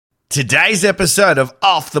Today's episode of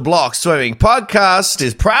Off the Block Swimming Podcast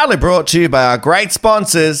is proudly brought to you by our great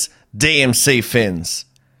sponsors, DMC Fins.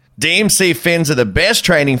 DMC Fins are the best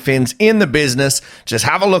training fins in the business. Just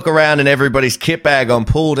have a look around in everybody's kit bag on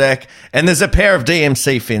pool deck, and there's a pair of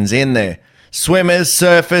DMC fins in there. Swimmers,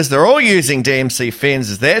 surfers, they're all using DMC fins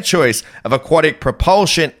as their choice of aquatic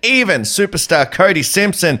propulsion. Even superstar Cody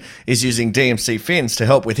Simpson is using DMC fins to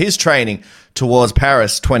help with his training towards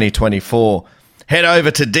Paris 2024. Head over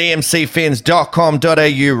to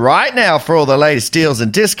dmcfins.com.au right now for all the latest deals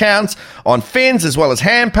and discounts on fins as well as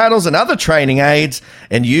hand paddles and other training aids,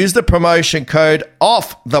 and use the promotion code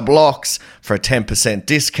OFFTHEBLOCKS for a 10%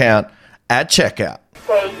 discount at checkout.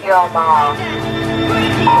 Take your mom.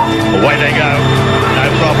 Away they go. No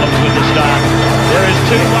problems with the start. There is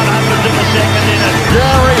 2 100s in the second inning.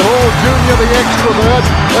 Gary Hall Jr., the extrovert,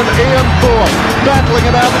 and Ian Thorpe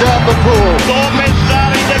battling it out down the pool. Thorpe is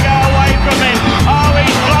starting to go away from him. Oh,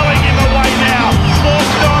 he's blowing him away now.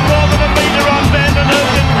 Thorpe's gone more than a metre on Van den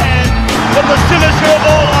Heuvel's hand. But the sinister of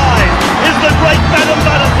all eyes is the great Madam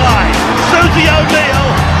Butterfly, Susie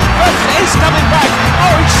O'Neill. He's coming back.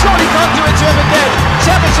 Oh, he surely can't do it to him again.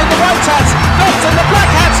 Savage in the white hats, Phelps in the black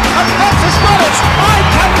hats, and Phelps has got it. I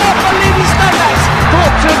cannot believe he's done that.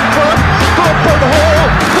 Thorpe's in front. Thorpe and Hall.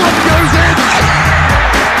 Thorpe goes in.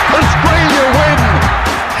 Australia win.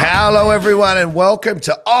 Hello, everyone, and welcome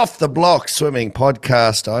to Off the Block Swimming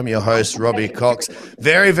Podcast. I'm your host, Robbie Cox.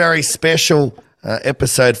 Very, very special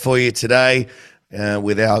episode for you today.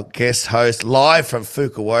 With our guest host live from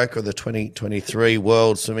Fukuoka, the 2023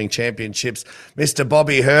 World Swimming Championships, Mr.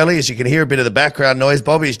 Bobby Hurley. As you can hear a bit of the background noise,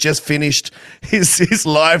 Bobby's just finished his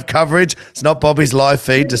live coverage. It's not Bobby's live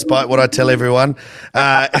feed, despite what I tell everyone.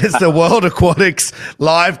 It's the World Aquatics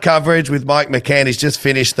live coverage with Mike McCann. He's just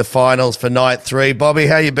finished the finals for night 3. Bobby,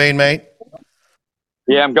 how you been, mate?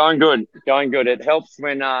 Yeah, I'm going good. It helps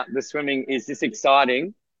when the swimming is this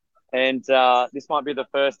exciting, and this might be the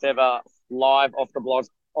first ever live off the blocks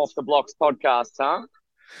podcast, huh?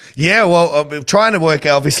 Yeah, well, I'm trying to work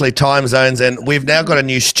out, obviously, time zones, and we've now got a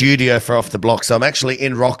new studio for Off the Block. So I'm actually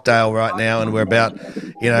in Rockdale right now, and we're about,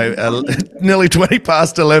 nearly 20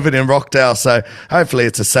 past 11 in Rockdale. So hopefully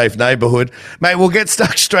it's a safe neighbourhood. Mate, we'll get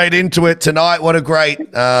stuck straight into it tonight. What a great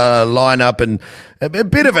lineup, and a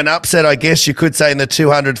bit of an upset, I guess you could say, in the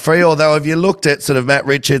 200 free. Although if you looked at sort of Matt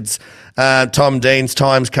Richards, Tom Dean's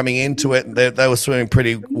times coming into it, they were swimming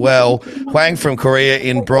pretty well. Huang from Korea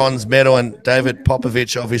in bronze medal, and David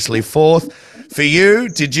Popovici obviously 4th. For you,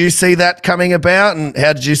 did you see that coming about, and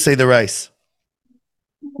how did you see the race?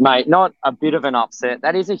 Mate, not a bit of an upset.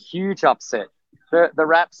 That is a huge upset. The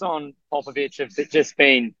raps on Popovici have just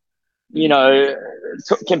been,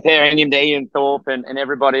 comparing him to Ian Thorpe and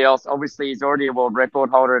everybody else. Obviously, he's already a world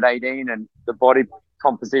record holder at 18, and the body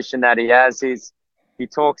composition that he has is, he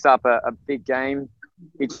talks up a big game.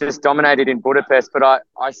 He just dominated in Budapest, but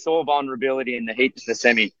I saw vulnerability in the heat to the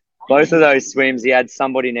semi. Both of those swims, he had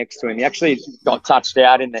somebody next to him. He actually got touched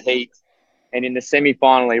out in the heat, and in the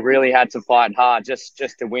semi-final, he really had to fight hard just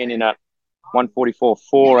to win in a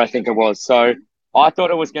 144.4, I think it was. So I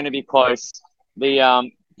thought it was going to be close.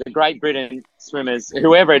 The Great Britain swimmers,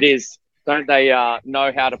 whoever it is, don't they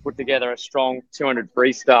know how to put together a strong 200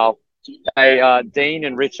 freestyle? Dean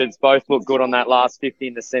and Richards both look good on that last 50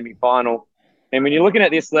 in the semi-final. And when you're looking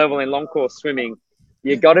at this level in long course swimming,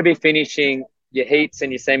 you've got to be finishing your heats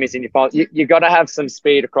and your semis and your finals. You've got to have some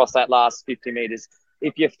speed across that last 50 meters.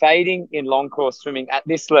 If you're fading in long course swimming at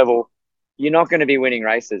this level, you're not going to be winning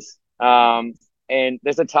races. And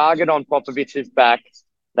there's a target on Popovic's back.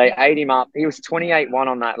 They ate him up. He was 28-1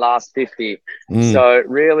 on that last 50. So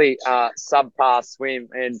really subpar swim.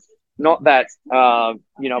 And not that,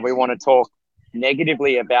 we want to talk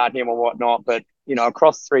negatively about him or whatnot, but,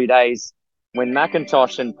 across 3 days, when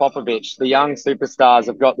McIntosh and Popovici, the young superstars,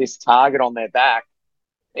 have got this target on their back,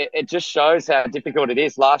 it just shows how difficult it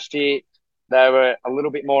is. Last year, they were a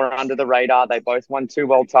little bit more under the radar. They both won 2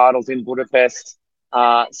 world titles in Budapest,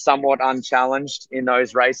 somewhat unchallenged in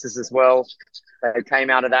those races as well. They came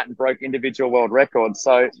out of that and broke individual world records.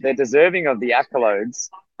 So they're deserving of the accolades.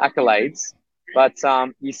 But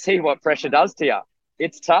you see what pressure does to you.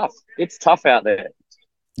 It's tough. It's tough out there.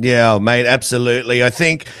 Yeah, mate, absolutely. I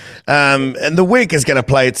think, and the week is going to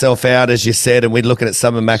play itself out, as you said, and we're looking at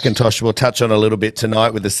Summer McIntosh. We'll touch on a little bit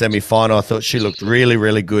tonight with the semi-final. I thought she looked really,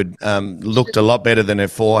 really good. Looked a lot better than her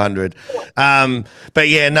 400. But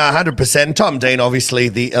yeah, no, 100%. Tom Dean, obviously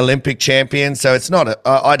the Olympic champion, so it's not,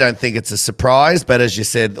 I don't think it's a surprise, but as you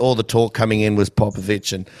said, all the talk coming in was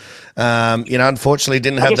Popovici, and, unfortunately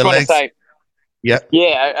didn't have the legs. Yeah.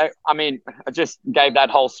 I mean, I just gave that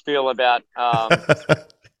whole spiel about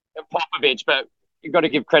Popovici, but you've got to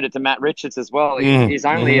give credit to Matt Richards as well. He's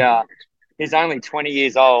only 20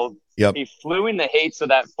 years old. Yep. He flew in the heats of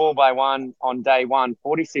that 4x1 on day one,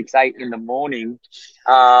 46.8 in the morning,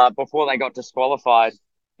 before they got disqualified.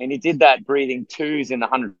 And he did that breathing twos in the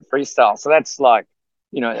 100 freestyle. So that's like,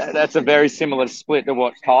 that's a very similar split to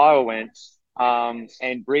what Kyle went,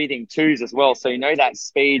 and breathing twos as well. So that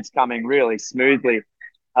speed's coming really smoothly.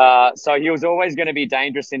 So he was always going to be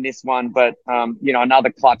dangerous in this one, but another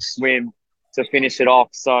clutch swim to finish it off.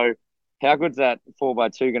 So how good's that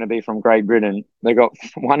 4x2 going to be from Great Britain? They got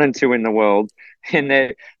 1 and 2 in the world, and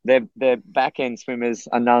their back end swimmers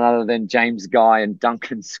are none other than James Guy and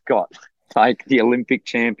Duncan Scott, like the Olympic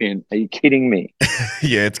champion. Are you kidding me?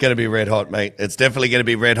 Yeah, it's going to be red hot, mate. It's definitely going to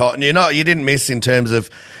be red hot. And you didn't miss in terms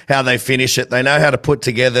of how they finish it. They know how to put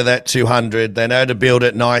together that 200. They know to build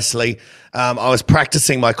it nicely. I was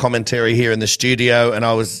practicing my commentary here in the studio, and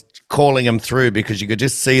I was calling them through because you could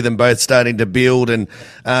just see them both starting to build. And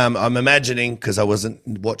I'm imagining, because I wasn't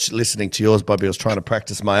listening to yours, Bobby, I was trying to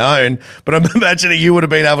practice my own, but I'm imagining you would have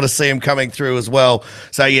been able to see them coming through as well.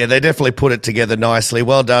 So, yeah, they definitely put it together nicely.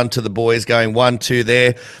 Well done to the boys going 1-2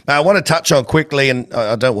 there. I want to touch on quickly, and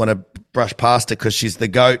I don't want to brush past it because she's the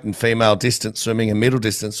GOAT in female distance swimming and middle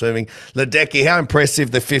distance swimming. Ledecky, how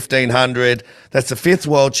impressive, the 1500. That's the 5th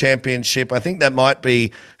world championship. I think that might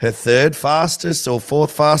be her 3rd fastest or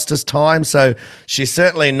 4th fastest time. So she's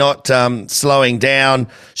certainly not slowing down.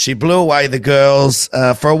 She blew away the girls.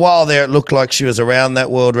 For a while there, it looked like she was around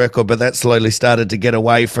that world record, but that slowly started to get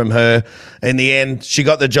away from her. In the end, she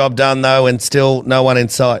got the job done, though, and still no one in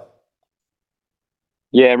sight.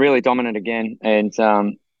 Yeah, really dominant again. And,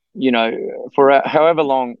 for however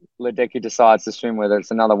long Ledecky decides to swim, whether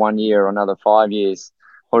it's another 1 year or another 5 years,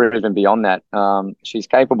 or even beyond that, she's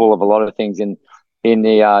capable of a lot of things in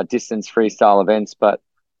the distance freestyle events. But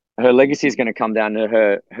her legacy is going to come down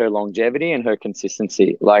to her longevity and her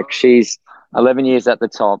consistency. Like, she's 11 years at the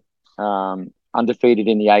top, undefeated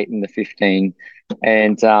in the 8 and the 15,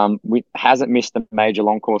 and hasn't missed a major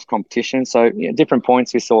long course competition. So, at different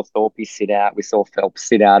points, we saw Thorpe sit out, we saw Phelps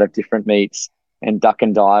sit out at different meets and duck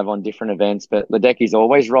and dive on different events. But Ledecky's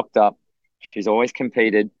always rocked up. She's always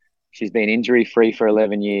competed. She's been injury-free for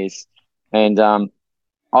 11 years. And I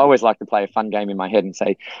always like to play a fun game in my head and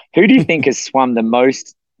say, who do you think has swum the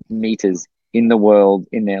most meters in the world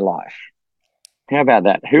in their life? How about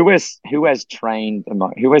that? Who has trained the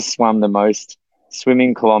most? Who has swum the most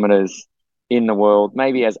swimming kilometers in the world,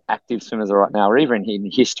 maybe as active swimmers right now or even in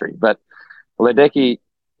history? But Ledecky,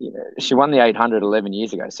 she won the 800 11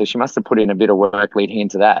 years ago, so she must have put in a bit of work leading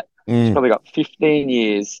into that. She's probably got 15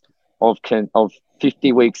 years of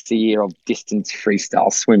 50 weeks a year of distance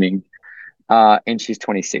freestyle swimming, and she's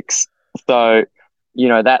 26. So,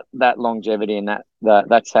 that longevity and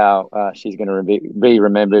that's how she's going to be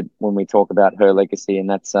remembered when we talk about her legacy, and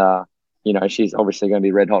that's she's obviously going to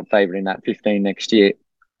be red hot favorite in that 15 next year.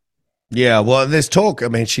 Yeah, well, there's talk. I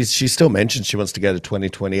mean, she still mentions she wants to go to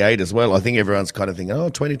 2028 as well. I think everyone's kind of thinking,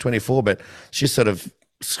 2024, but she sort of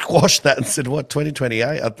squashed that and said, what, 2028?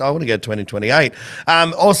 I want to go 2028.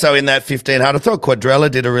 Also in that 1500, I thought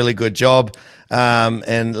Quadrella did a really good job.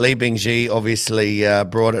 And Li Bingji obviously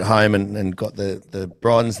brought it home and got the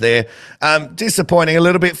bronze there. Disappointing a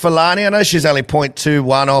little bit for Lani. I know she's only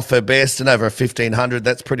 0.21 off her best, and over a 1500,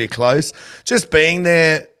 that's pretty close. Just being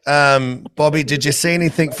there, Bobby, did you see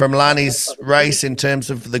anything from Lani's race in terms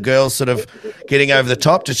of the girls sort of getting over the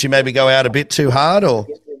top? Did she maybe go out a bit too hard, or?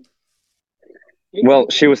 Well,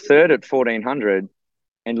 she was 3rd at 1400,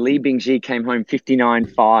 and Li Bingji came home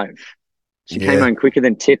 59.5. She came home quicker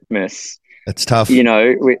than Titmus. That's tough.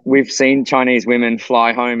 We've seen Chinese women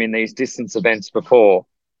fly home in these distance events before,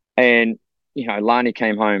 and Lani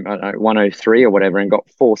came home at 103 or whatever and got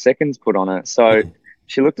 4 seconds put on her. So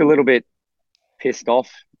she looked a little bit pissed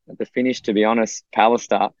off at the finish, to be honest.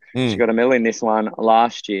 Pallister, she got a medal in this one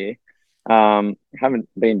last year. Haven't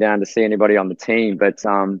been down to see anybody on the team, but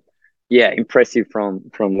impressive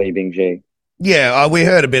from Li Bingji. Yeah, we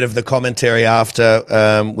heard a bit of the commentary after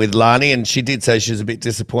with Lani, and she did say she was a bit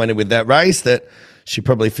disappointed with that race, that she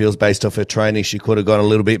probably feels based off her training she could have gone a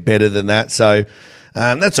little bit better than that. So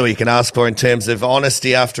that's all you can ask for in terms of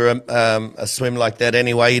honesty after a swim like that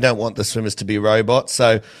anyway. You don't want the swimmers to be robots.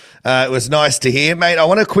 So it was nice to hear. Mate, I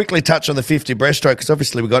want to quickly touch on the 50 breaststroke because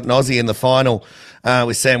obviously we got an Aussie in the final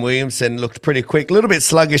with Sam Williamson. Looked pretty quick, a little bit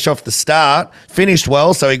sluggish off the start, finished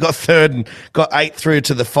well, so he got 3rd and got 8th through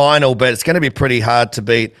to the final, but it's going to be pretty hard to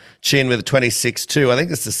beat Chin with a 26.2. I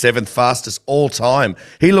think it's the 7th fastest all time.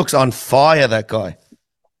 He looks on fire, that guy.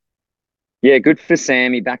 Yeah, good for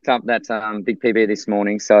Sam. He backed up that big PB this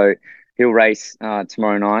morning, so he'll race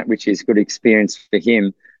tomorrow night, which is good experience for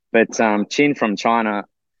him. But Chin from China,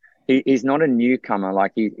 he's not a newcomer.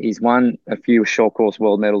 Like he's won a few short course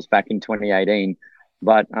world medals back in 2018.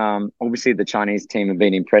 But obviously the Chinese team have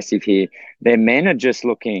been impressive here. Their men are just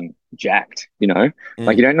looking jacked, you know?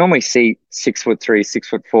 Like you don't normally see 6'3",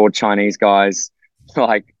 6'4" Chinese guys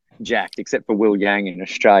like jacked, except for Will Yang in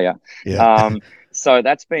Australia. Yeah. So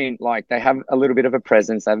that's been like, they have a little bit of a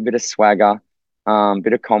presence, they have a bit of swagger,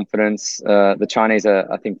 bit of confidence. The Chinese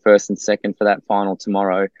are, I think, first and second for that final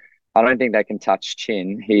tomorrow. I don't think they can touch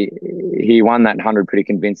Chin. He won that 100 pretty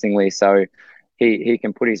convincingly, so he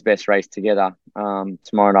can put his best race together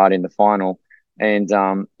tomorrow night in the final. And,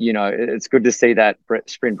 you know, it's good to see that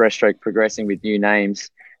sprint breaststroke progressing with new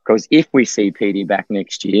names, because if we see Petey back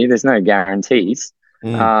next year, there's no guarantees.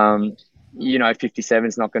 You know, 57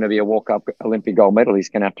 is not going to be a walk-up Olympic gold medal. He's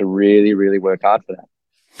going to have to really, really work hard for that.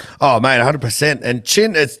 Oh, man, 100%. And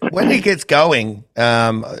Chin, when he gets going,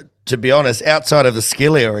 to be honest, outside of the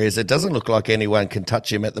skill areas, it doesn't look like anyone can touch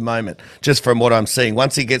him at the moment, just from what I'm seeing.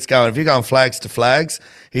 Once he gets going, if you're going flags to flags,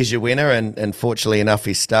 he's your winner, and fortunately enough,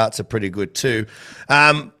 his starts are pretty good too.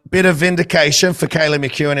 Bit of vindication for Kaylee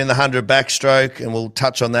McKeown in the 100 backstroke, and we'll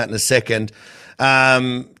touch on that in a second.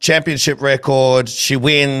 Championship record, she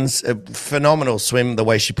wins. A phenomenal swim, the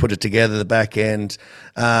way she put it together, the back end,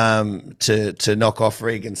 to knock off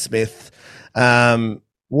Regan Smith.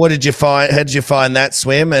 What did you find? How did you find that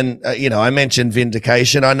swim? And, you know, I mentioned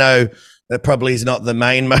vindication. I know that probably is not the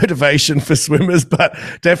main motivation for swimmers, but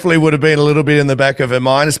definitely would have been a little bit in the back of her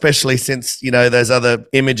mind, especially since, you know, those other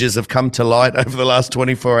images have come to light over the last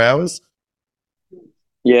 24 hours.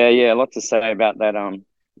 Yeah, a lot to say about that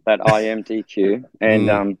that IMDQ.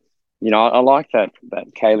 And, you know, I like that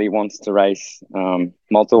Kaylee wants to race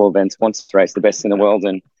multiple events, wants to race the best in the world,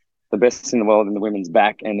 and the best in the world in the women's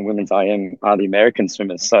back and the women's IM are the American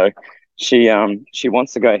swimmers. So she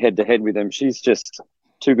wants to go head to head with them. She's just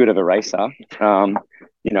too good of a racer.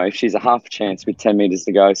 You know, if she's a half chance with 10 meters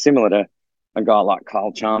to go, similar to a guy like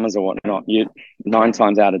Kyle Chalmers or whatnot, 9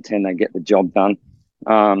 times out of 10, they get the job done.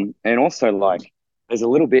 And also, like, there's a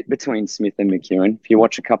little bit between Smith and McKeown. If you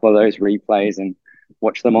watch a couple of those replays and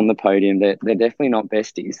watch them on the podium, they're definitely not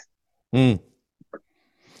besties.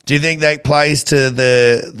 Do you think that plays to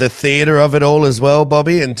the theatre of it all as well,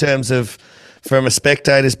 Bobby, in terms of, from a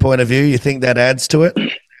spectator's point of view, you think that adds to it?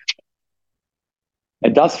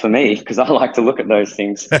 It does for me, because I like to look at those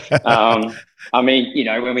things. I mean, you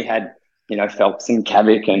know, when we had, you know, Phelps and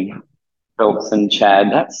Kavik and Phelps and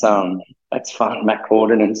Chad, that's fun. Matt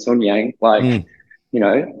Corden and Sun Yang, like, you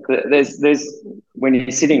know, there's when you're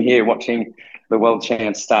sitting here watching the world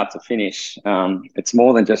champs start to finish, it's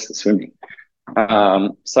more than just the swimming.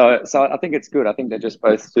 So I think it's good. I think they're just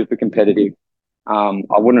both super competitive.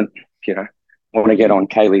 I wouldn't, you know, want to get on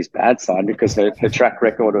Kaylee's bad side, because her track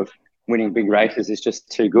record of winning big races is just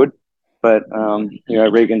too good. But, you know,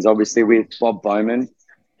 Regan's obviously with Bob Bowman,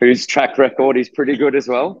 whose track record is pretty good as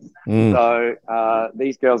well. So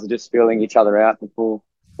these girls are just feeling each other out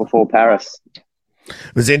before Paris.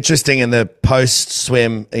 It was interesting in the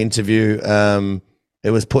post-swim interview, it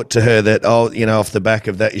was put to her that, oh, you know, off the back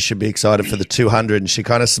of that, you should be excited for the 200. And she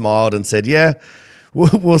kind of smiled and said, yeah,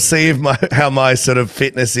 we'll see how my sort of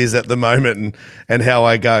fitness is at the moment and how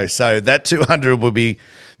I go. So that 200 will be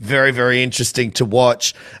very, very interesting to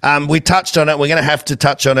watch. We touched on it. We're going to have to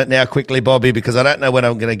touch on it now quickly, Bobby, because I don't know when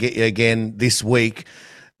I'm going to get you again this week.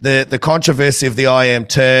 The controversy of the IM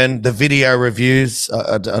turn, the video reviews,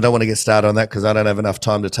 I don't want to get started on that because I don't have enough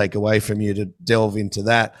time to take away from you to delve into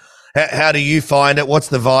that. How do you find it? What's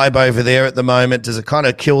the vibe over there at the moment? Does it kind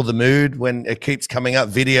of kill the mood when it keeps coming up,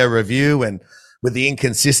 video review, and with the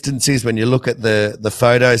inconsistencies when you look at the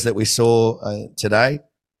photos that we saw today?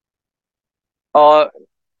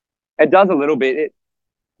 It does a little bit.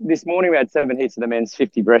 This morning we had 7 heats of the men's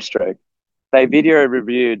 50 breaststroke. They video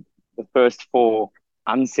reviewed the first 4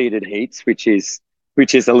 unseeded heats, which is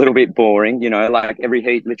a little bit boring. You know, like every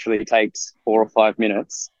heat literally takes 4 or 5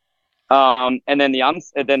 minutes. And then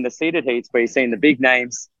the seeded heats where you're seeing the big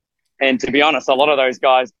names. And to be honest, a lot of those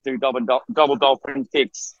guys do double dolphin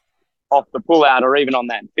kicks off the pull out or even on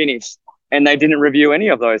that finish. And they didn't review any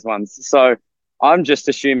of those ones. So I'm just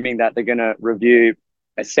assuming that they're going to review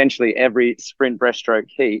essentially every sprint breaststroke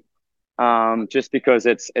heat, just because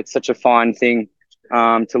it's such a fine thing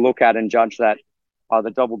to look at and judge that either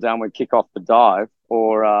double downward kick off the dive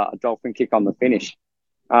or a dolphin kick on the finish.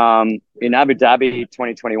 In Abu Dhabi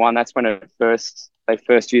 2021, that's when they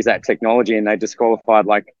first used that technology, and they disqualified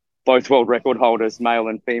like both world record holders, male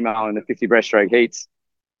and female, in the 50 breaststroke heats.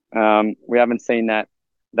 We haven't seen that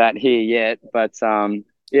here yet, but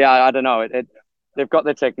yeah, I don't know. They've got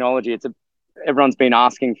the technology. everyone's been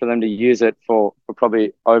asking for them to use it for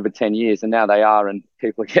probably over 10 years, and now they are, and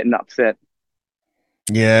people are getting upset.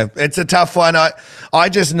 Yeah, it's a tough one. I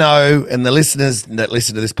just know, and the listeners that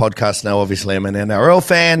listen to this podcast know, obviously I'm an NRL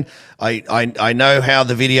fan. I know how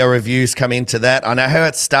the video reviews come into that. I know how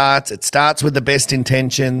it starts. It starts with the best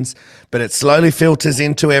intentions, but it slowly filters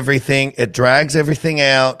into everything. It drags everything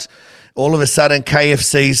out. All of a sudden,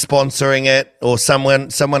 KFC's sponsoring it, or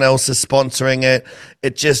someone else is sponsoring it.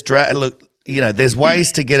 It just look. There's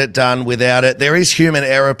ways to get it done without it. There is human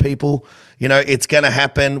error, people. It's going to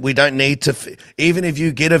happen. We don't need to, even if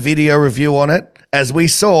you get a video review on it, as we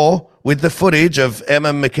saw with the footage of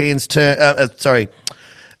Kaylee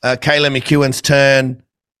McKeown's turn.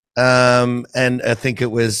 And I think it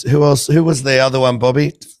was, who else? Who was the other one,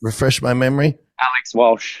 Bobby? Refresh my memory.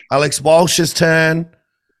 Alex Walsh's turn.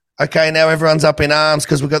 Okay, now everyone's up in arms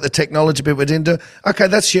because we've got the technology bit we didn't do. Okay,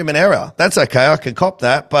 that's human error. That's okay. I can cop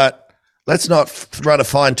that, but let's not run a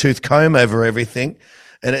fine-tooth comb over everything.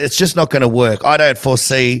 And it's just not going to work. I don't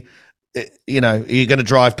foresee, you're going to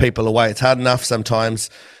drive people away. It's hard enough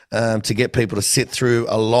sometimes to get people to sit through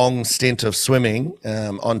a long stint of swimming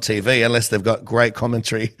on TV, unless they've got great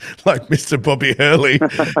commentary like Mr. Bobby Hurley.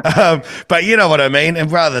 But you know what I mean?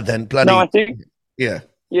 And rather than bloody... No, I think... Yeah.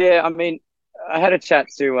 Yeah, I mean, I had a chat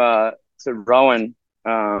to Rowan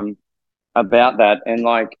about that, and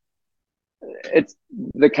like, it's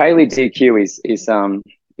the Kaylee DQ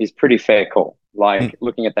is pretty fair call. Like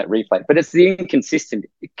looking at that replay, but it's the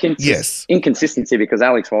inconsistency because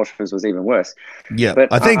Alex Walsh's was even worse. Yeah,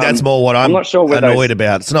 but I think that's more what I'm not sure annoyed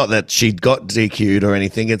about. It's not that she got DQ'd or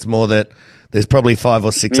anything. It's more that there's probably 5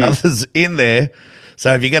 or 6 others in there.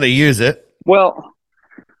 So if you're going to use it, well,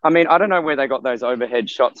 I mean, I don't know where they got those overhead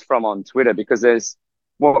shots from on Twitter, because there's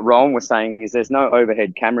what Rowan was saying is there's no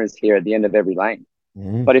overhead cameras here at the end of every lane.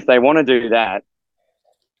 But if they want to do that,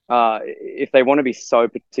 if they want to be so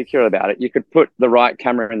particular about it, you could put the right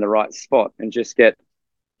camera in the right spot and just get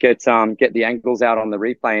the angles out on the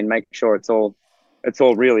replay and make sure it's all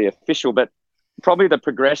really official. But probably the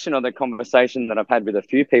progression of the conversation that I've had with a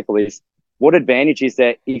few people is, what advantage is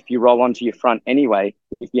there if you roll onto your front anyway,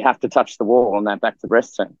 if you have to touch the wall on that back to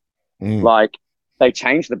breast turn? Like, they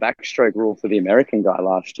changed the backstroke rule for the American guy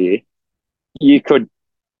last year. You could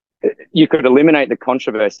eliminate the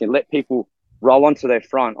controversy and let people roll onto their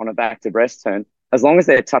front on a back to breast turn. As long as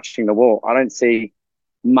they're touching the wall, I don't see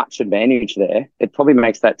much advantage there. It probably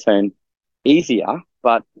makes that turn easier,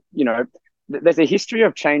 but there's a history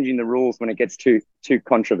of changing the rules when it gets too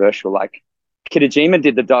controversial. Like Kitajima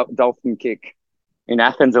did the dolphin kick in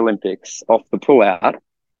Athens Olympics off the pullout.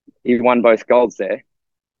 He won both golds there.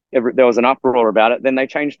 There was an uproar about it. Then they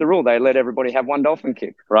changed the rule. They let everybody have one dolphin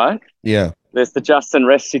kick, right? Yeah. There's the Justin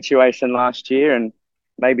Rest situation last year, and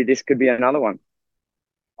maybe this could be another one.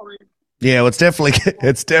 Yeah, well,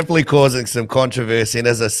 it's definitely causing some controversy. And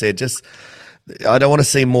as I said, I don't want to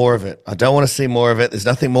see more of it. There's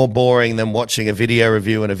nothing more boring than watching a video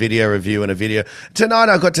review and a video review and a video. Tonight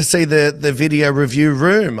I got to see the video review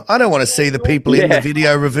room. I don't want to see the people in the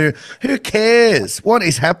video review. Who cares? What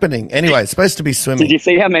is happening? Anyway, it's supposed to be swimming. Did you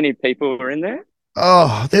see how many people were in there?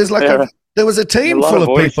 Oh, there was a team full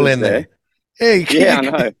of people in there. Yeah, I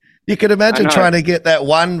know. You could imagine trying to get that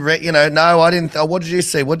one, no, I didn't. Oh, what did you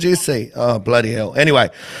see? Oh, bloody hell. Anyway,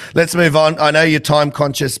 let's move on. I know you're time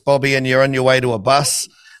conscious, Bobby, and you're on your way to a bus.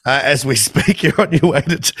 As we speak, you're on your way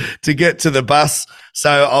to get to the bus.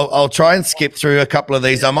 So I'll try and skip through a couple of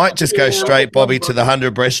these. I might just go straight, Bobby, to the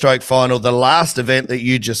 100 breaststroke final, the last event that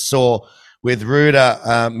you just saw with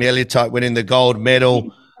Ruda Mielityte winning the gold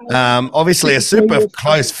medal. Obviously a super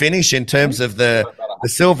close finish in terms of the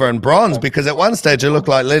silver and bronze, because at one stage it looked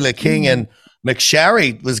like Lila King and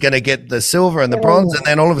McSharry was going to get the silver and the bronze, and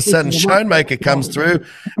then all of a sudden Schoenmaker comes through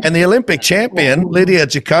and the Olympic champion Lydia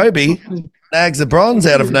Jacobi snags the bronze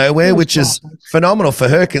out of nowhere, which is phenomenal for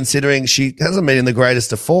her considering she hasn't been in the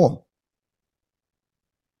greatest of form.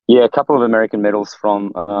 Yeah, a couple of American medals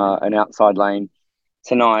from an outside lane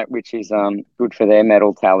tonight, which is good for their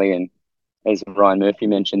medal tally. And as Ryan Murphy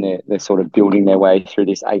mentioned, they're sort of building their way through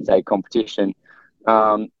this 8-day competition.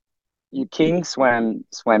 King swam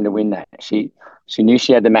to win that. She knew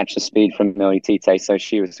she had to match the speed from Mielityte, so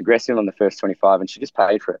she was aggressive on the first 25, and she just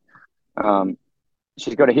paid for it.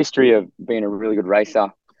 She's got a history of being a really good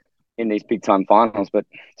racer in these big time finals, but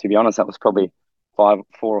to be honest, that was probably 4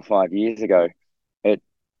 or 5 years ago.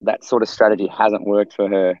 That sort of strategy hasn't worked for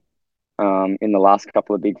her in the last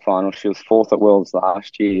couple of big finals. She was 4th at Worlds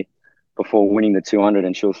last year before winning the 200,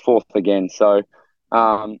 and she was 4th again. So,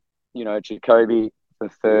 Jacobi the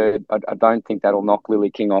 3rd. I don't think that'll knock Lily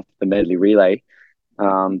King off the medley relay.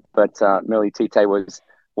 But Mielityte was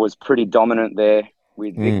was pretty dominant there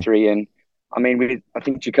with victory. And I mean, I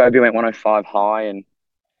think Jacoby went 105 high and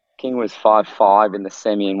King was 5'5" in the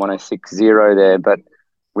semi and 106.0 there. But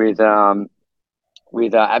with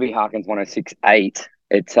Abby Harkins 106.8,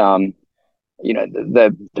 it's the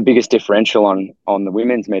biggest differential on the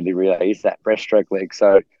women's medley relay is that breaststroke leg.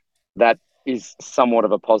 So that is somewhat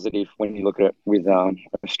of a positive when you look at it with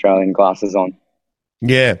Australian glasses on.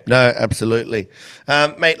 Yeah, no, absolutely.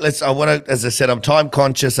 Mate, as I said, I'm time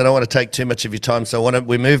conscious. I don't want to take too much of your time. So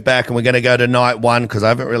we move back and we're going to go to night one because I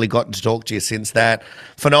haven't really gotten to talk to you since that.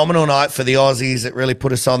 Phenomenal night for the Aussies. It really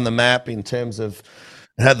put us on the map in terms of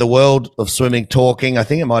had the world of swimming talking. I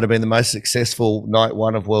think it might have been the most successful night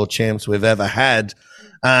one of world champs we've ever had.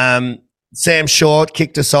 Sam Short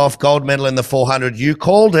kicked us off, gold medal in the 400. You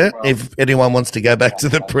called it. If anyone wants to go back to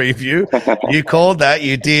the preview, you called that.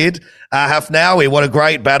 You did. Haffnoui, what a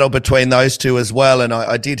great battle between those two as well. And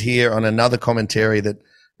I did hear on another commentary that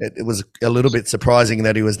it was a little bit surprising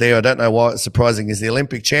that he was there. I don't know why it's surprising. He's the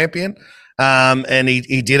Olympic champion. And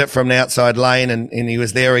he did it from the outside lane and he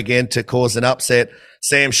was there again to cause an upset.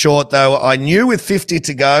 Sam Short, though, I knew with 50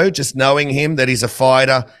 to go, just knowing him, that he's a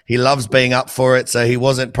fighter. He loves being up for it, so he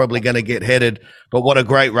wasn't probably going to get headed. But what a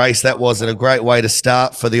great race that was and a great way to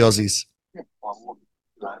start for the Aussies.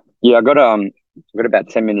 Yeah, I got about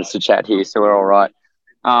 10 minutes to chat here, so we're all right.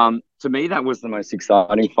 To me, that was the most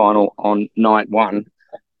exciting final on night one,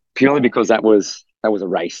 purely because that was a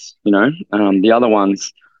race, The other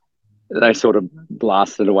ones, they sort of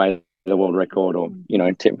blasted away the world record or,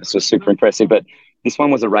 Titmus was super impressive. But this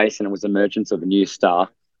one was a race and it was emergence of a new star.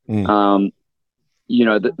 The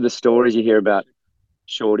stories you hear about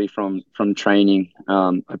Shorty from training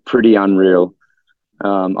are pretty unreal.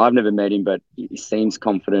 I've never met him, but he seems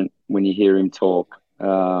confident when you hear him talk.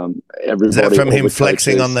 Is that from him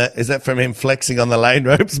flexing on the lane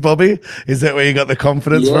ropes, Bobby? Is that where you got the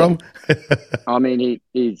confidence from? I mean,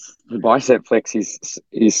 he's the bicep flex is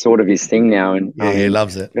sort of his thing now, and he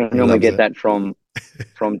loves it. You don't normally get that from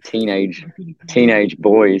teenage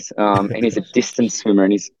boys, and he's a distance swimmer,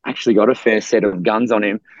 and he's actually got a fair set of guns on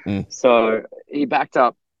him. So he backed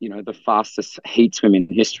up, the fastest heat swim in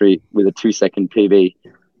history with a 2-second PB,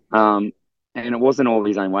 and it wasn't all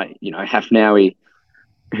his own way. Haffnoui,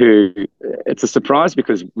 who it's a surprise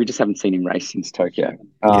because we just haven't seen him race since Tokyo,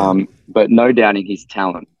 but no doubting his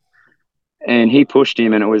talent. And he pushed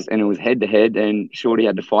him, and it was head to head, and Shorty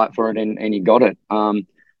had to fight for it, and he got it.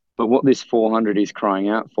 But what this 400 is crying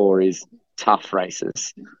out for is tough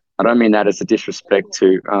races. I don't mean that as a disrespect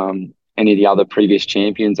to any of the other previous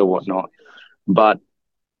champions or whatnot, but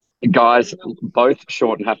guys, both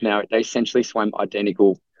Short and Haffnoui, they essentially swam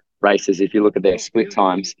identical races if you look at their split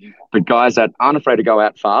times, but guys that aren't afraid to go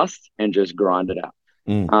out fast and just grind it out.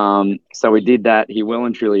 So we did that. He well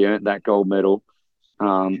and truly earned that gold medal.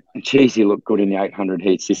 Geez, he looked good in the 800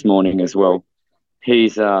 heats this morning as well.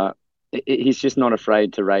 He's just not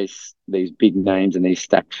afraid to race these big names and these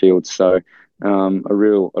stacked fields. So a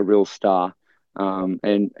real star,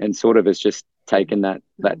 and sort of has just taken that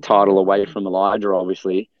title away from Elijah,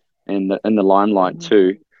 obviously, and the limelight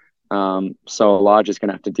too. So Elijah's going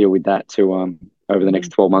to have to deal with that too over the next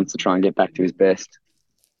 12 months to try and get back to his best.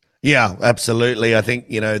 Yeah, absolutely. I think,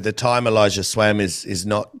 the time Elijah swam is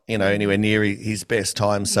not, anywhere near his best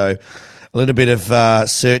time. So a little bit of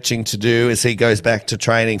searching to do as he goes back to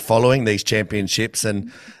training following these championships.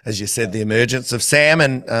 And as you said, the emergence of Sam.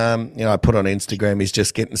 And, I put on Instagram, he's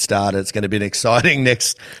just getting started. It's going to be an exciting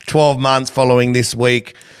next 12 months following this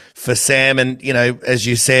week for Sam. And, as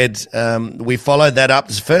you said, we followed that up.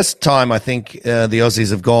 It's the first time I think the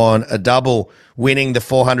Aussies have gone a double, winning the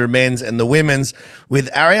 400 men's and the women's, with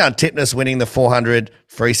Ariarne Titmus winning the 400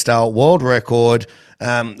 freestyle world record.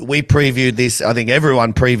 We previewed this. I think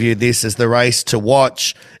everyone previewed this as the race to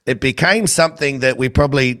watch. It became something that we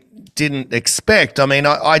probably didn't expect. I mean,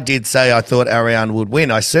 I did say I thought Ariarne would win.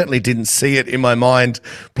 I certainly didn't see it in my mind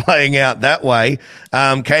playing out that way.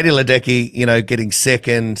 Katie Ledecky, getting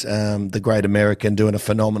second, the great American doing a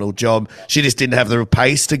phenomenal job. She just didn't have the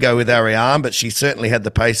pace to go with Ariarne, but she certainly had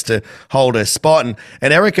the pace to hold her spot. And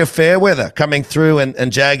Erica Fairweather coming through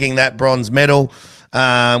and jagging that bronze medal,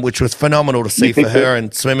 which was phenomenal to see for her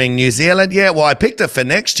and swimming New Zealand. Yeah, well, I picked her for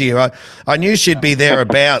next year. I knew she'd be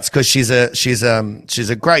thereabouts because she's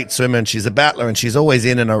a great swimmer and she's a battler and she's always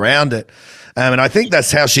in and around it. And I think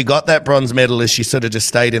that's how she got that bronze medal, is she sort of just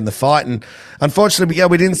stayed in the fight. And unfortunately,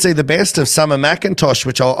 we didn't see the best of Summer McIntosh,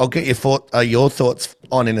 which I'll get your thoughts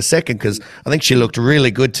on in a second, because I think she looked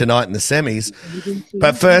really good tonight in the semis.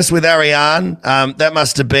 But first with Ariarne, that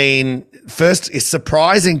must have been, first, it's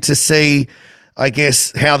surprising to see. I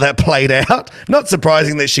guess, how that played out. Not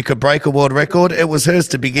surprising that she could break a world record. It was hers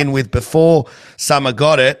to begin with before Summer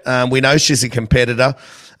got it. We know she's a competitor.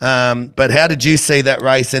 But how did you see that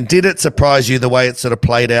race, and did it surprise you the way it sort of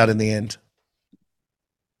played out in the end?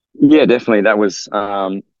 Yeah, definitely. That was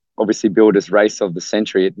obviously billed as race of the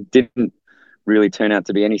century. It didn't really turn out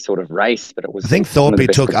to be any sort of race, but it was. I think Thorpe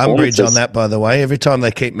took umbrage on that, by the way. Every time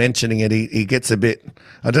they keep mentioning it, he gets a bit.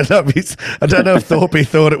 I don't know if Thorpe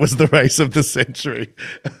thought it was the race of the century.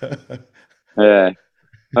 Yeah,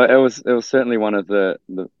 it was certainly one of the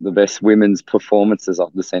best women's performances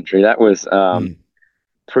of the century. That was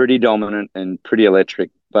pretty dominant and pretty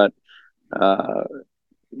electric. But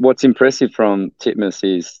what's impressive from Titmus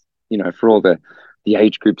is, for all the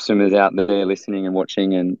age group swimmers out there listening and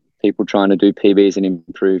watching, and people trying to do PBs and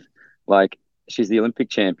improve, like, she's the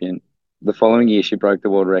Olympic champion. The following year, she broke the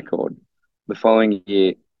world record. The following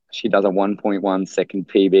year, she does a 1.1 second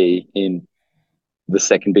PB in the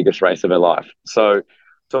second biggest race of her life. So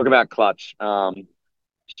talk about clutch.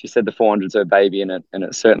 She said the 400's her baby, and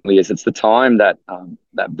it certainly is. It's the time that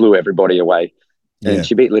blew everybody away. And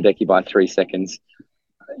she beat Ledecky by 3 seconds.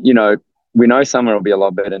 We know Summer will be a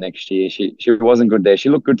lot better next year. She wasn't good there. She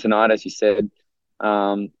looked good tonight, as you said.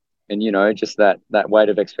 And just that weight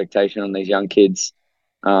of expectation on these young kids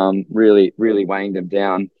really, really weighing them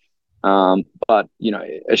down. But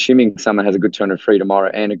assuming Summer has a good 200 free tomorrow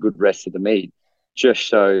and a good rest of the meet, just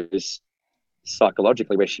shows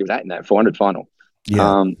psychologically where she was at in that 400 final.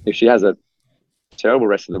 Yeah. If she has a terrible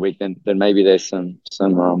rest of the week, then maybe there's some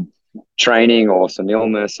training or some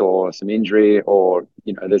illness or some injury, or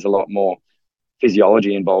there's a lot more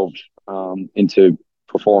physiology involved into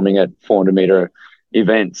performing at 400-meter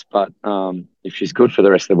events. But if she's good for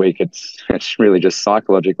the rest of the week, it's really just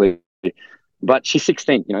psychologically. But she's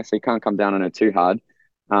 16, so you can't come down on her too hard.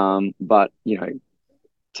 But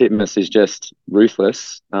Titmus is just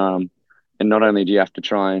ruthless. And not only do you have to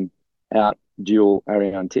try and out duel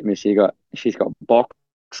Ariarne Titmus, she's got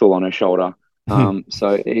Boxall on her shoulder.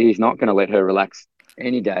 So he's not going to let her relax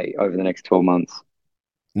any day over the next 12 months.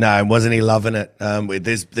 No, wasn't he loving it?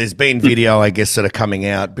 There's been video, I guess, sort of coming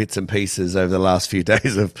out, bits and pieces over the last few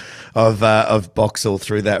days of Boxall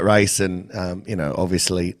through that race, and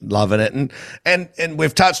obviously loving it. And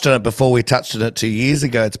we've touched on it before. We touched on it 2 years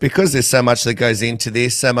ago. It's because there's so much that goes into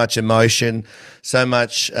this, so much emotion, so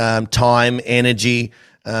much time, energy.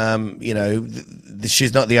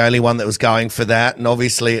 She's not the only one that was going for that, and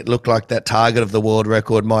obviously it looked like that target of the world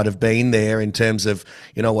record might have been there in terms of,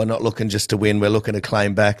 we're not looking just to win, we're looking to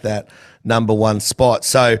claim back that number one spot.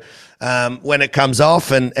 So when it comes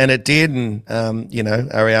off, and it did, and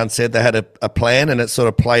Ariarne said they had a plan, and it sort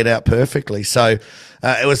of played out perfectly. So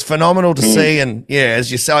it was phenomenal to see. And yeah,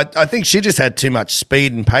 as you said, I think she just had too much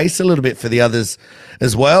speed and pace a little bit for the others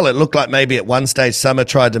as well. It looked like maybe at one stage Summer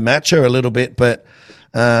tried to match her a little bit, but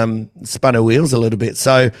spun her wheels a little bit.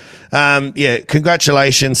 So,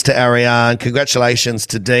 congratulations to Ariarne. Congratulations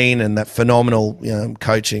to Dean and that phenomenal,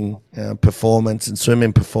 coaching performance and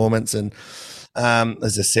swimming performance. And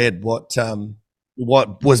as I said, what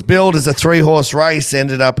was billed as a 3-horse race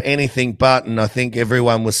ended up anything but. And I think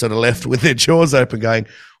everyone was sort of left with their jaws open going,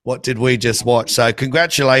 what did we just watch? So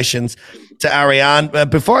congratulations to Ariarne.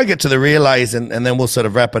 Before I get to the relays, and then we'll sort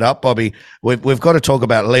of wrap it up, Bobby, we've got to talk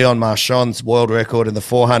about Leon Marchand's world record in the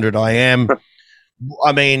 400 IM.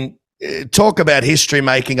 I mean, talk about history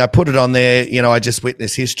making. I put it on there. I just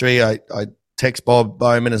witnessed history. I text Bob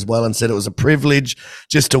Bowman as well and said it was a privilege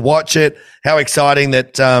just to watch it. How exciting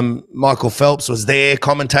that Michael Phelps was there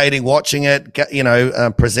commentating, watching it,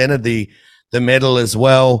 presented the medal as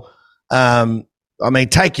well. I mean,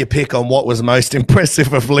 take your pick on what was most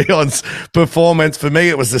impressive of Leon's performance. For me,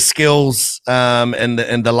 it was the skills and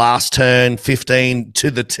the last turn, 15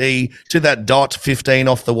 to the tee, to that dot, 15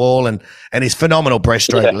 off the wall, and his phenomenal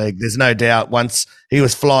breaststroke leg. There's no doubt once he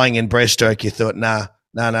was flying in breaststroke, you thought, nah,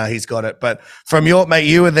 he's got it. But from your, mate,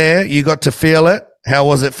 you were there, you got to feel it. How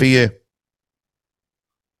was it for you?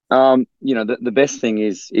 The best thing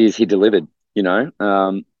is he delivered,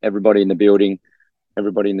 everybody in the building,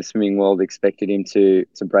 everybody in the swimming world expected him to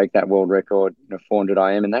break that world record, 400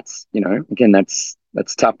 IM. And that's, again, that's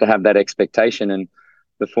tough to have that expectation. And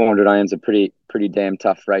the 400 IM's a pretty damn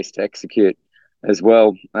tough race to execute as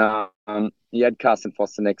well. He had Carson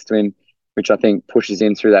Foster next to him, which I think pushes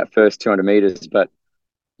him through that first 200 meters. But,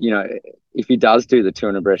 if he does do the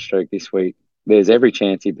 200 breaststroke this week, there's every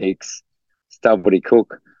chance he beats Stubblety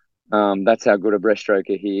Cook. That's how good a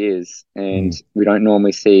breaststroker he is. And we don't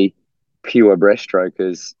normally see pure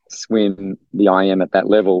breaststrokers swim the IM at that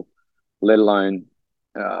level, let alone,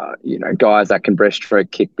 guys that can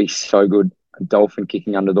breaststroke kick be so good a dolphin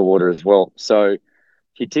kicking under the water as well. So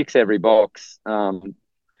he ticks every box.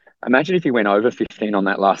 Imagine if he went over 15 on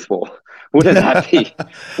that last fall. Wouldn't that be?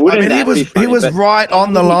 I mean, That be funny? he was But right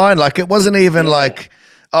on the line. Like, it wasn't even like,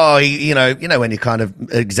 oh, you know when you kind of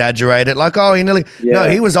exaggerate it, like, oh, he nearly. No,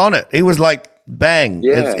 he was on it. He was like, bang.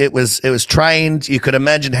 Yeah. It was trained. You could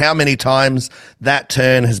imagine how many times that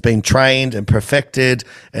turn has been trained and perfected,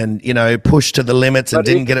 and pushed to the limits and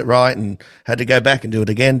didn't get it right and had to go back and do it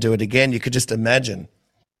again. You could just imagine.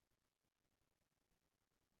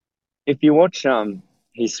 If you watch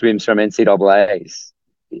he swims from NCAAs,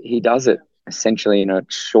 he does it essentially in a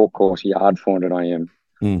short course yard 400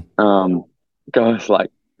 IM. Goes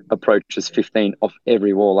like approaches 15 off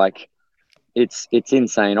every wall. Like it's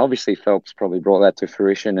insane. Obviously Phelps probably brought that to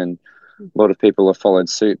fruition and a lot of people have followed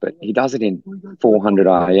suit, but he does it in 400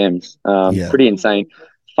 IMs. Pretty insane.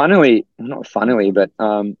 Not funnily, but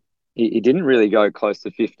he didn't really go close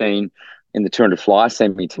to 15 in the 200 fly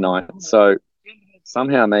semi tonight. So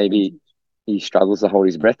somehow maybe he struggles to hold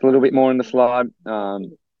his breath a little bit more in the fly.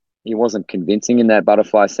 He wasn't convincing in that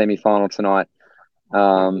butterfly semi-final tonight.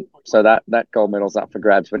 So that gold medal's up for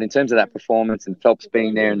grabs. But in terms of that performance and Phelps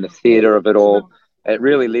being there in the theatre of it all, it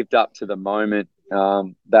really lived up to the moment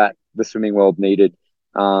that the swimming world needed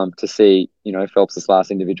to see, Phelps' last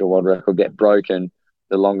individual world record get broken,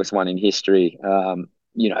 the longest one in history.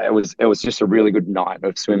 It was just a really good night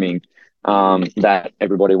of swimming that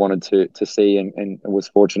everybody wanted to see and was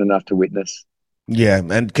fortunate enough to witness. Yeah,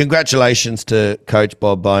 and congratulations to Coach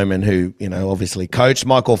Bob Bowman, who, obviously coached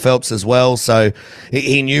Michael Phelps as well. So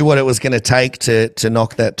he knew what it was going to take to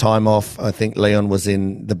knock that time off. I think Leon was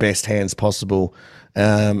in the best hands possible,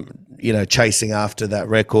 chasing after that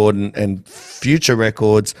record and future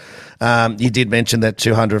records. You did mention that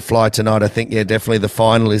 200 fly tonight. I think, definitely the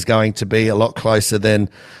final is going to be a lot closer than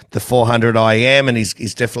the 400 IM, and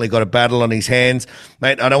he's definitely got a battle on his hands.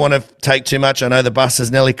 Mate, I don't want to take too much. I know the bus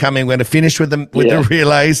is nearly coming. We're going to finish with the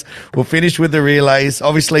relays. We'll finish with the relays.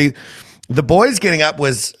 Obviously, the boys getting up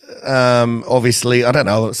was obviously, I don't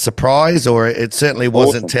know, a surprise, or it certainly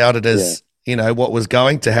wasn't touted as, what was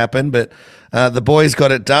going to happen, but the boys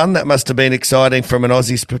got it done. That must have been exciting from an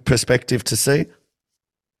Aussie's perspective to see.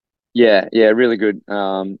 Yeah, really good.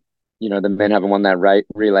 The men haven't won that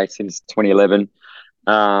relay since 2011.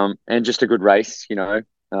 And just a good race,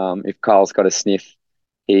 if Kyle's got a sniff,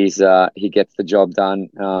 he gets the job done.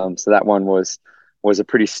 So that one was a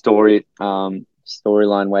pretty storyline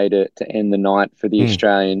way to end the night for the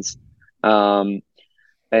Australians. And,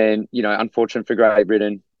 unfortunate for Great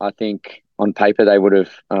Britain, I think on paper they would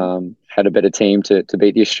have had a better team to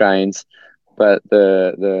beat the Australians, but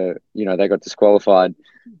they got disqualified.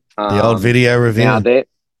 The old video review. Now the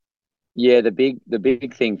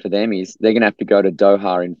big thing for them is they're going to have to go to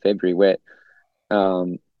Doha in February, where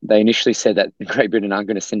they initially said that Great Britain aren't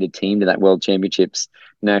going to send a team to that World Championships.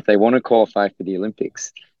 Now, if they want to qualify for the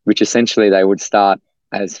Olympics, which essentially they would start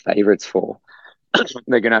as favourites for,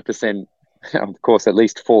 they're going to have to send, of course, at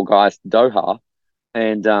least 4 guys to Doha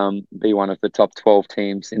and be one of the top 12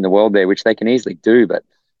 teams in the world there, which they can easily do. But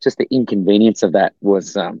just the inconvenience of that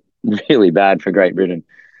was really bad for Great Britain.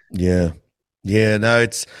 Yeah. Yeah, no,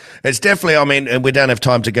 it's definitely, I mean, and we don't have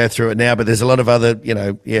time to go through it now, but there's a lot of other,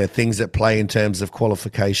 things that play in terms of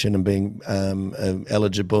qualification and being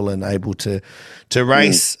eligible and able to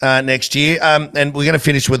race next year. And we're going to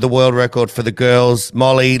finish with the world record for the girls.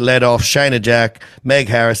 Molly led off, Shayna Jack, Meg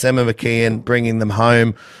Harris, Emma McKeown, bringing them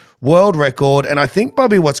home. World record. And I think,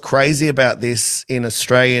 Bobby, what's crazy about this in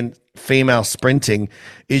Australian female sprinting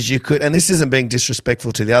is you could, and this isn't being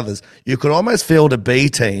disrespectful to the others, you could almost field a B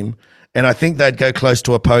team, and I think they'd go close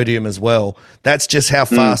to a podium as well. That's just how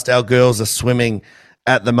fast our girls are swimming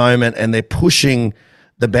at the moment, and they're pushing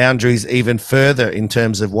the boundaries even further in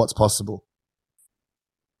terms of what's possible.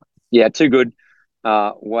 Yeah, too good.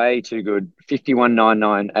 Way too good.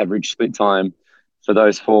 51.99 average split time for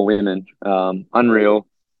those 4 women. Unreal.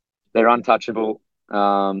 They're untouchable.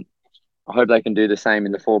 I hope they can do the same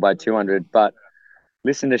in the 4x200. But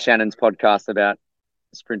listen to Shannon's podcast about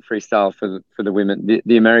sprint freestyle for the women.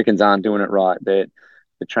 The Americans aren't doing it right. They're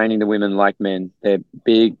training the women like men. They're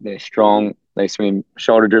big, they're strong, they swim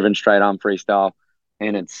shoulder driven straight arm freestyle,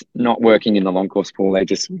 and it's not working in the long course pool. They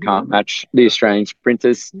just can't match the Australian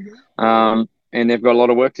sprinters, and they've got a lot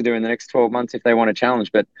of work to do in the next 12 months if they want to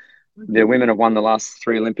challenge. But the women have won the last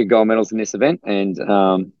 3 Olympic gold medals in this event, and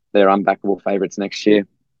they're unbackable favourites next year.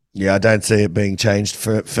 Yeah, I don't see it being changed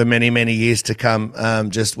for many, many years to come,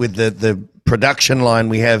 just with the production line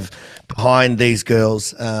we have behind these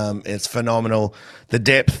girls. It's phenomenal. The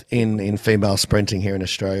depth in female sprinting here in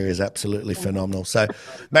Australia is absolutely phenomenal. So,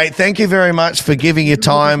 mate, thank you very much for giving your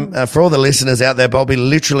time. For all the listeners out there, Bobby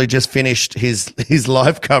literally just finished his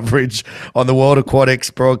live coverage on the World Aquatics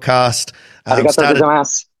broadcast. What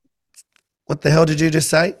the hell did you just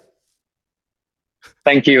say?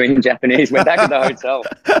 Thank you in Japanese. We're back at the hotel.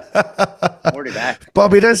 Already back.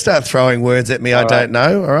 Bobby, don't start throwing words at me. All I don't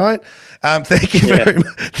know. All right. Thank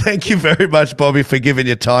you very much, Bobby, for giving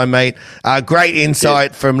your time, mate. Great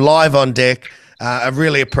insight from live on deck. I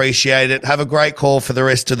really appreciate it. Have a great call for the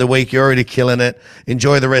rest of the week. You're already killing it.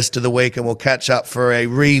 Enjoy the rest of the week, and we'll catch up for a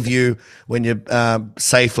review when you're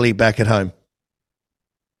safely back at home.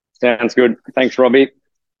 Sounds good. Thanks, Robbie.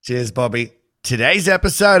 Cheers, Bobby. Today's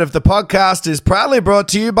episode of the podcast is proudly brought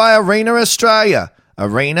to you by Arena Australia.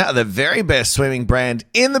 Arena are the very best swimming brand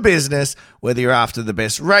in the business, whether you're after the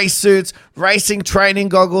best race suits, racing training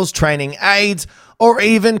goggles, training aids, or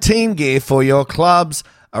even team gear for your clubs.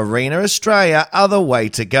 Arena Australia are the way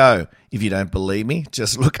to go. If you don't believe me,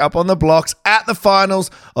 just look up on the blocks at the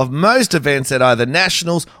finals of most events at either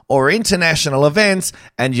nationals or international events,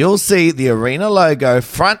 and you'll see the Arena logo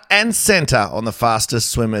front and center on the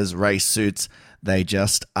fastest swimmers' race suits. They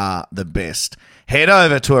just are the best. Head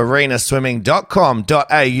over to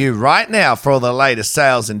arenaswimming.com.au right now for all the latest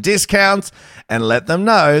sales and discounts, and let them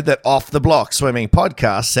know that Off the Block Swimming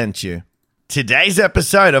Podcast sent you. Today's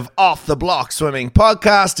episode of Off the Block Swimming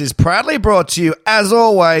Podcast is proudly brought to you, as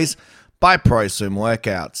always, by ProSwim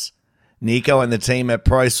Workouts. Nico and the team at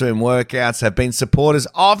ProSwim Workouts have been supporters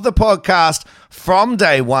of the podcast from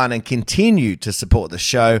day one and continue to support the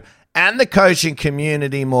show and the coaching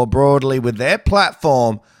community more broadly with their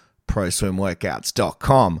platform,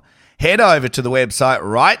 proswimworkouts.com. Head over to the website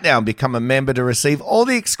right now and become a member to receive all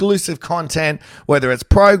the exclusive content, whether it's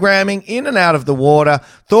programming in and out of the water,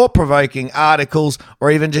 thought-provoking articles, or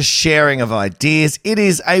even just sharing of ideas. It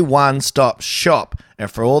is a one-stop shop. And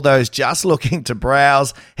for all those just looking to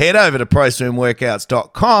browse, head over to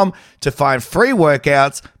proswimworkouts.com to find free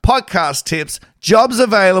workouts, podcast tips, jobs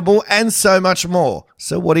available, and so much more.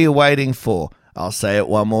 So what are you waiting for? I'll say it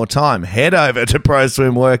one more time. Head over to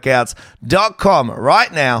proswimworkouts.com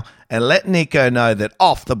right now and let Nico know that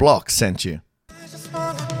Off the Block sent you.